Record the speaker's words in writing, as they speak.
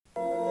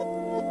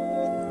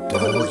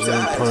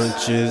Dodging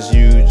punches,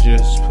 you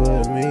just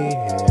put me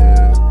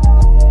here.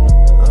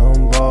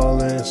 I'm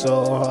balling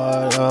so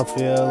hard, I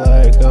feel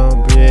like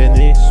I'm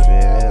Britney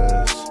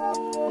Spears.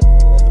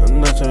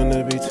 I'm not trying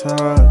to be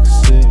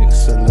toxic,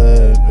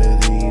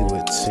 celebrity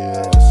with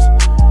tears.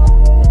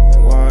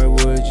 Why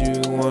would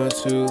you want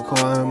to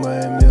climb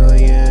a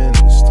million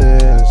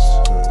stairs?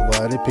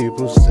 Why do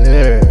people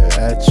stare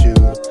at you?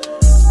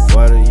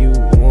 Why do you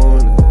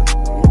wanna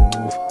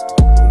move?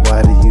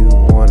 Why do you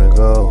wanna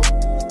go?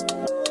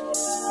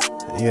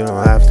 You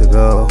don't have to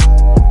go.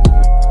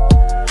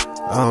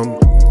 I'm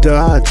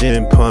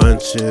dodging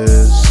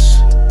punches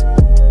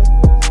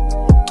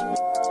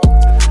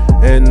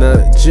in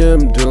the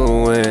gym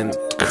doing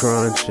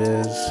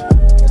crunches.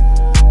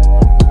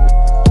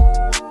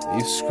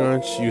 You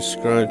scrunch, you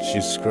scrunch,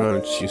 you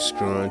scrunch, you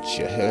scrunch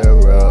your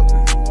hair up.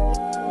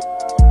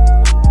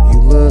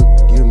 You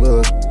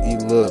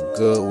look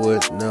good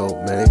with no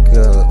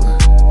makeup.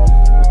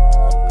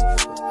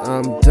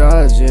 I'm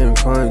dodging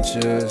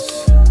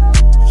punches,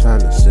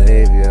 trying to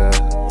save ya.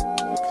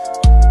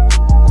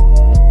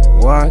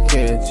 Why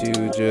can't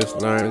you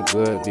just learn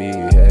good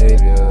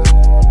behavior?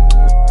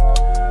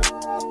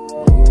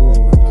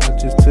 Ooh, I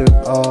just took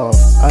off,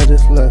 I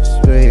just left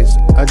space,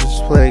 I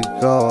just played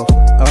golf.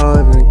 I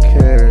don't even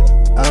care,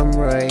 I'm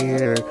right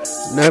here,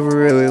 never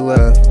really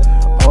left,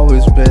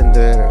 always been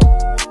there.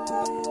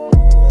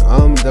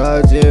 I'm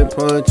dodging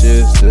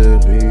punches to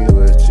be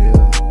with you.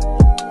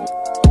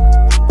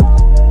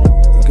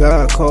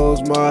 God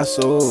calls my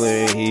soul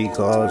and he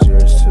calls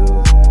yours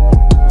too.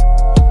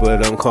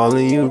 But I'm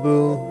calling you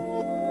boo.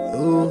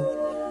 Ooh,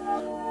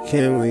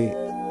 can we?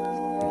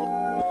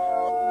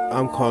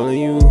 I'm calling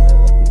you.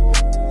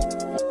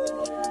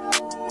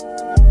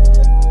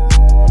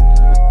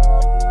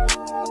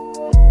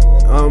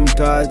 I'm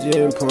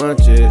dodging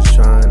punches,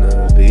 trying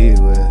to be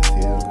with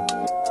you.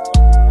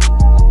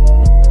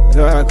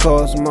 God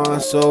calls my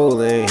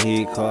soul and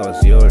he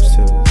calls yours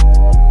too.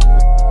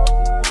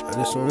 I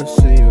just wanna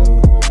see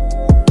you.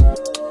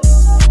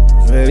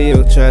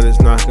 Video chat is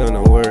not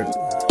gonna work.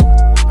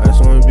 I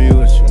just wanna be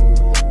with you.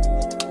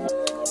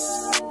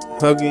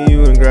 Hugging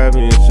you and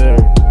grabbing your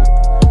shirt.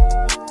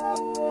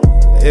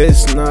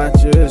 It's not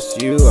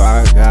just you,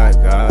 I got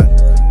God.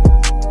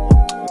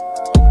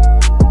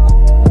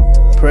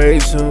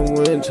 Praise him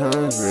when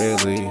times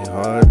really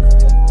hard.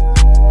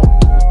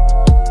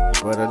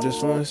 But I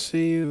just wanna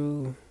see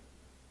you.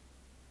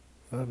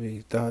 I'll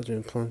be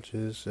dodging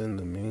punches in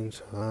the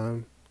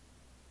meantime.